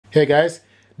Hey guys,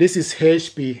 this is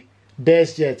HP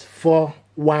DESKJET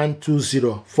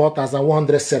 4120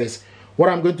 4100 series. What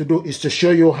I'm going to do is to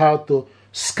show you how to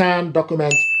scan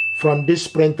documents from this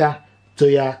printer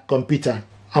to your computer.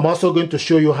 I'm also going to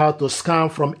show you how to scan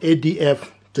from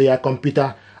ADF to your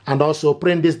computer and also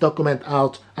print this document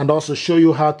out, and also show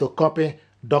you how to copy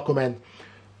document.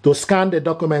 To scan the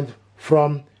document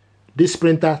from this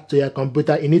printer to your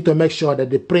computer, you need to make sure that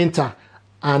the printer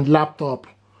and laptop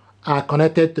are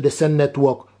connected to the same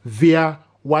network via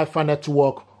Wi-Fi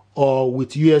network or with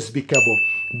USB cable.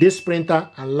 This printer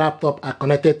and laptop are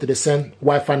connected to the same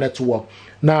Wi-Fi network.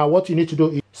 Now what you need to do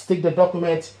is stick the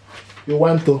document you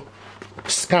want to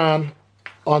scan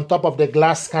on top of the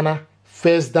glass scanner,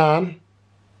 face down,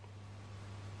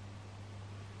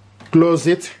 close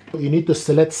it. You need to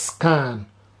select scan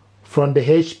from the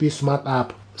HP Smart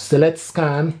app. Select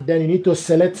scan, then you need to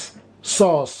select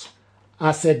source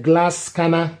as a glass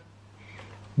scanner.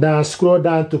 Then scroll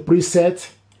down to preset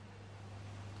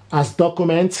as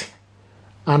document,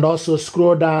 and also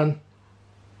scroll down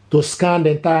to scan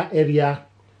the entire area.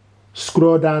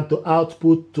 Scroll down to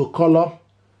output to color.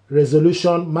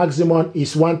 Resolution maximum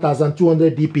is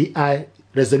 1200 dpi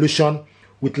resolution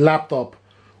with laptop.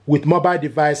 With mobile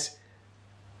device,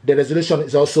 the resolution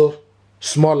is also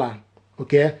smaller.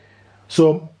 Okay,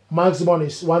 so maximum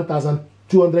is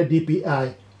 1200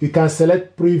 dpi. You can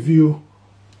select preview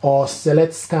or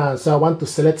select scan. So I want to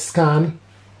select scan.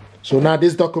 So now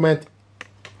this document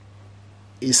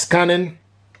is scanning.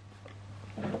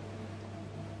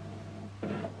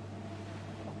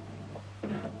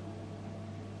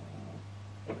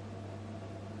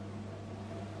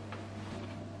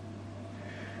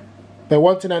 But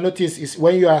one thing I notice is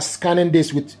when you are scanning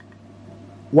this with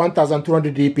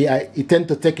 1200 dpi, it tends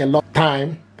to take a lot of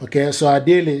time. Okay, so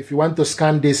ideally if you want to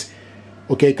scan this,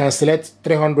 okay, you can select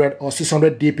 300 or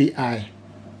 600 dpi.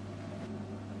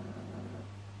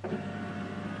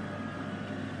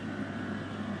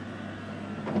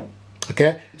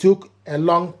 Okay, it took a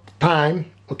long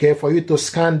time, okay, for you to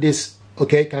scan this.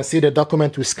 Okay, you can see the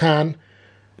document we scan.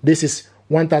 This is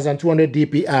 1200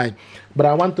 dpi. But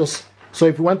I want to, so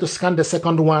if you want to scan the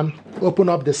second one, open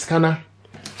up the scanner,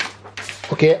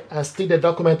 okay, and stick the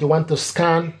document you want to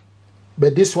scan.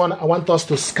 But this one, I want us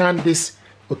to scan this,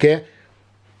 okay.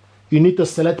 You need to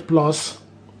select plus.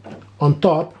 On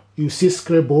top, you see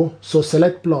scribble, so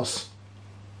select plus.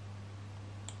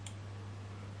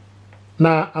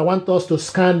 Now, I want us to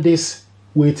scan this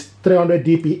with 300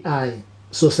 dpi.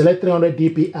 So select 300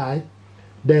 dpi,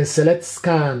 then select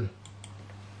scan.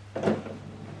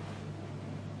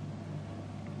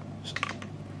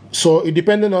 So it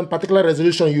depending on particular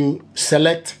resolution you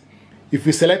select. If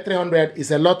you select 300,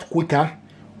 it's a lot quicker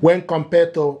when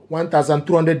compared to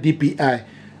 1200 dpi.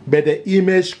 But the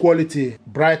image quality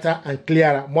brighter and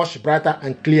clearer, much brighter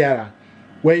and clearer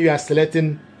when you are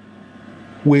selecting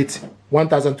with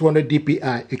 1200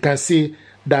 dpi. You can see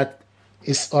that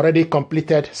it's already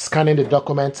completed scanning the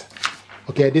document.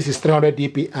 Okay, this is 300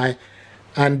 dpi,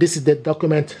 and this is the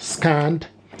document scanned.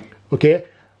 Okay,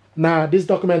 now this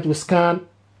document was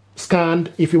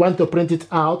scanned. If you want to print it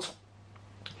out,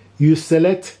 you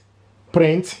select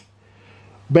print.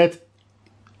 But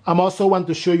I'm also want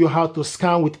to show you how to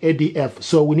scan with ADF.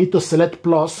 So we need to select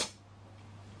plus.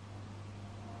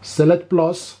 Select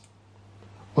plus.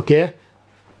 Okay.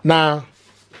 Now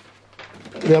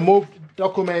remove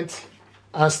document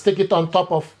and stick it on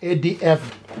top of ADF.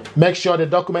 Make sure the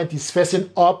document is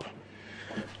facing up.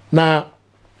 Now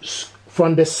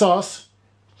from the source,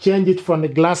 change it from the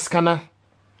glass scanner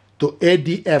to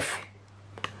ADF.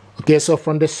 Okay, so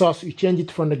from the source, you change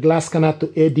it from the glass scanner to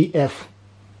ADF.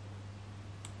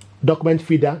 Document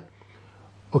feeder,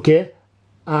 okay,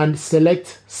 and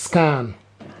select scan.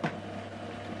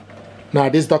 Now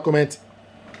this document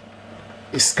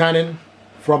is scanning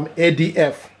from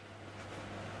ADF.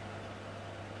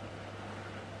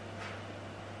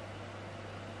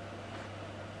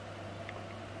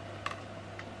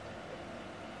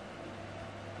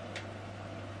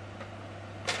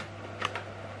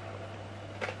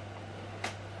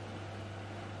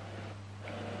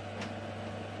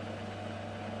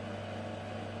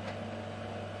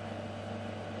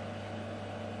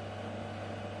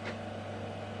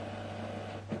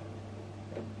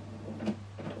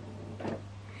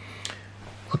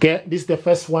 Okay, this is the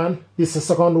first one, this is the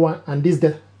second one, and this is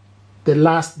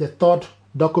the third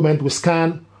document we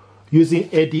scan using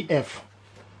ADF.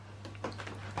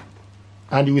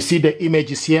 And you will see the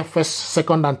images here, first,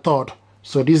 second, and third.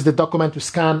 So this is the document we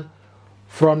scan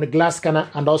from the glass scanner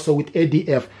and also with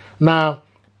ADF. Now,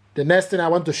 the next thing I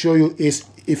want to show you is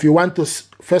if you want to,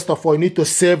 first of all, you need to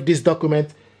save this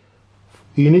document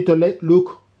You need to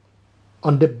look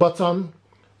on the bottom,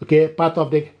 okay, part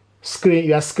of the screen,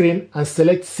 your screen, and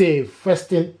select save. First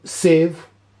thing, save.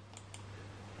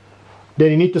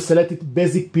 Then you need to select it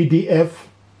basic PDF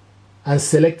and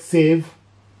select save.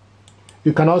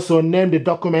 You can also name the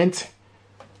document,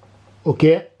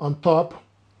 okay, on top.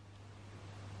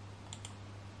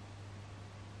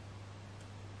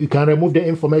 You can remove the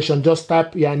information, just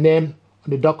type your name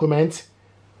on the document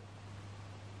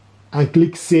and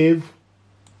click save.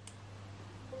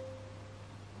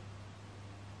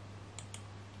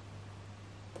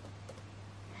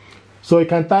 So you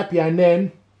can type your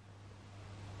name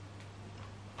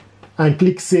and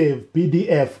click save,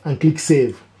 PDF, and click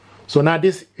save. So now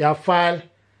your file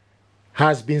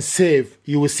has been saved.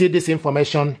 You will see this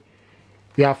information.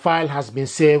 Your file has been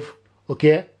saved,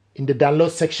 okay, in the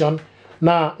download section.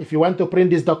 Now, if you want to print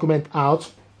this document out,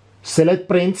 select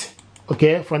print,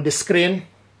 okay, from the screen.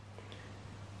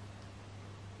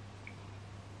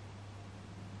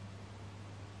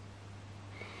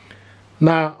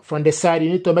 Now, from the side,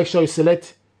 you need to make sure you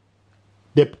select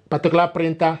the particular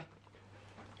printer,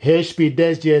 HP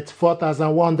DESKJET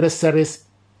 4120 series,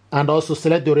 and also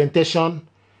select the orientation,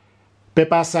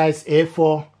 paper size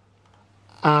A4,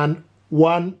 and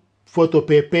 1 photo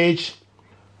per page.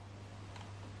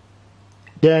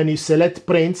 Then you select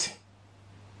print.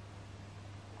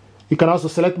 You can also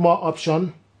select more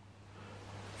option.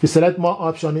 If you select more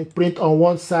option, you print on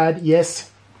one side,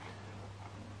 yes,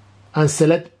 and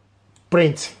select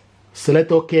print.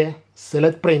 Select OK,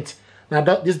 select print. Now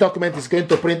this document is going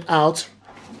to print out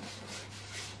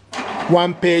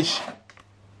 1 page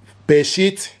per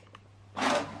sheet.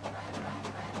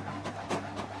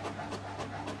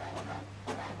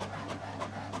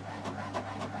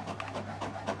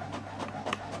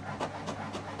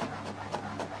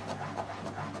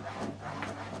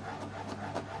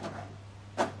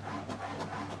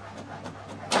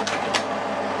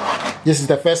 This is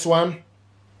the first one.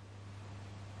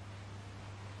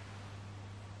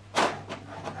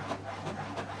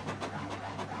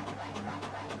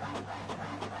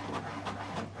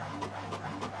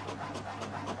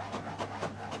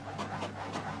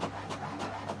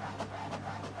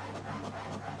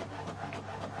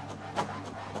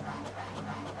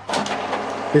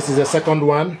 This is the second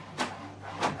one.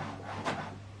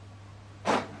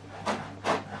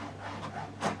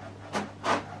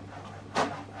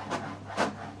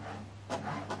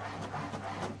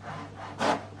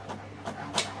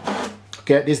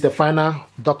 Okay, this is the final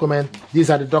document. These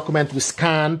are the documents we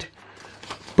scanned,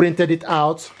 printed it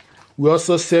out. We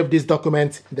also save this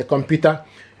document in the computer.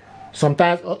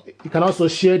 Sometimes you can also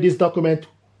share this document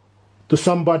to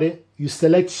somebody. You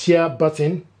select share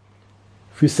button.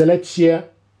 If you select share,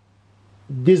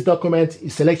 this document, you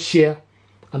select share,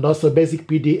 and also basic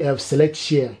PDF, select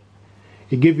share.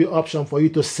 It gives you option for you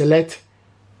to select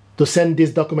to send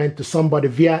this document to somebody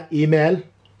via email.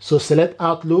 So select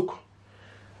Outlook.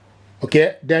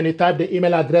 Okay, then you type the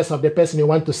email address of the person you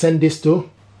want to send this to.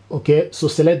 Okay, so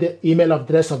select the email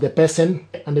address of the person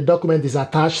and the document is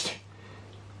attached.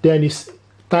 Then you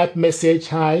type message,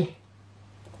 hi,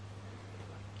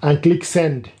 and click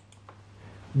send.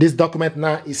 This document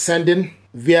now is sending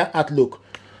via Outlook.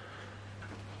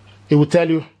 It will tell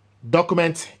you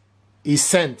document is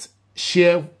sent,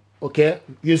 share, okay,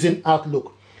 using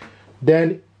Outlook.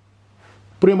 Then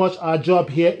pretty much our job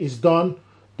here is done.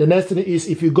 The next thing is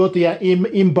if you go to your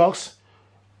inbox,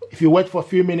 if you wait for a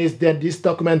few minutes, then this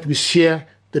document will share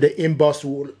to the inbox,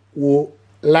 will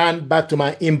land back to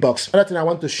my inbox. Another thing I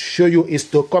want to show you is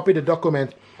to copy the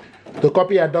document. To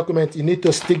copy your document, you need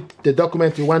to stick the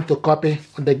document you want to copy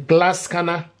on the glass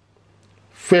scanner,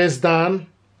 face down,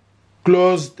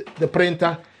 close the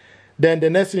printer. Then the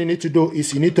next thing you need to do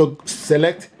is you need to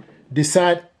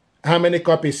decide how many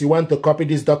copies you want to copy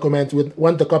this document with.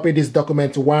 Want to copy this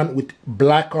document to one with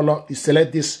black color, you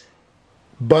select this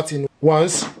button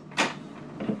once.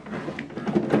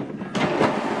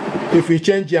 If you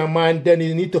change your mind, then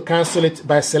you need to cancel it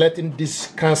by selecting this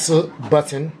cancel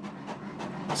button.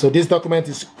 So this document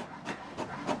is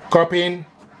copying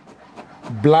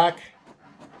black.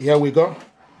 Here we go.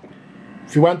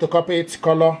 If you want to copy it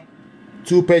color,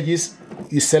 2 pages,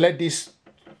 you select this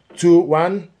 2,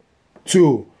 1,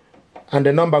 2, and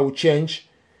the number will change.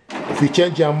 If you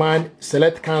change your mind,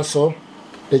 select cancel.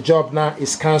 The job now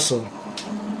is cancelled.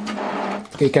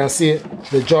 Okay, you can see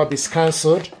the job is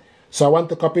cancelled. So I want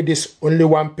to copy this only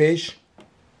 1 page.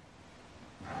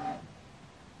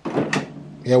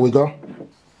 Here we go.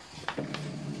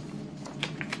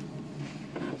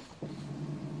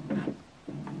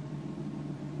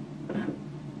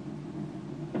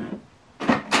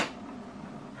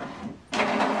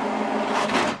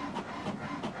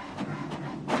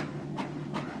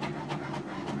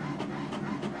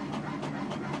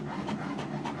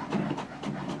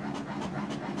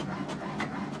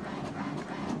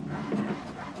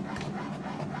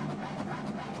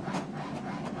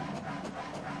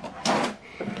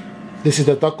 This is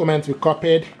the document we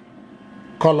copied,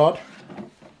 colored.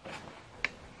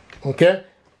 Okay.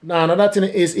 Now another thing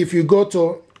is, if you go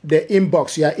to the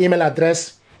inbox, your email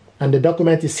address, and the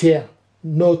document is here,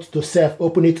 note to self,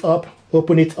 open it up,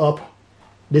 open it up.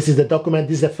 This is the document.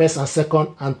 This is the first and second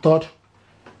and third.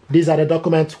 These are the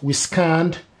documents we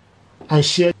scanned and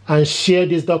share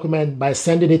this document by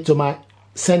sending it to my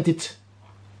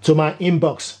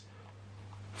inbox.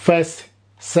 First,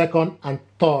 second, and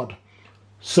third.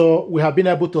 So we have been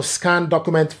able to scan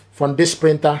document from this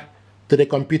printer to the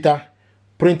computer,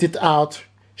 print it out,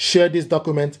 share this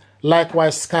document,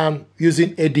 likewise scan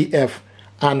using ADF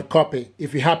and copy.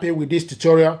 If you're happy with this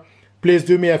tutorial, please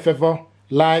do me a favor,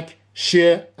 like,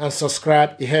 share, and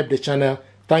subscribe. It helps the channel.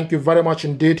 Thank you very much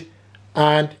indeed,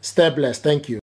 and stay blessed. Thank you.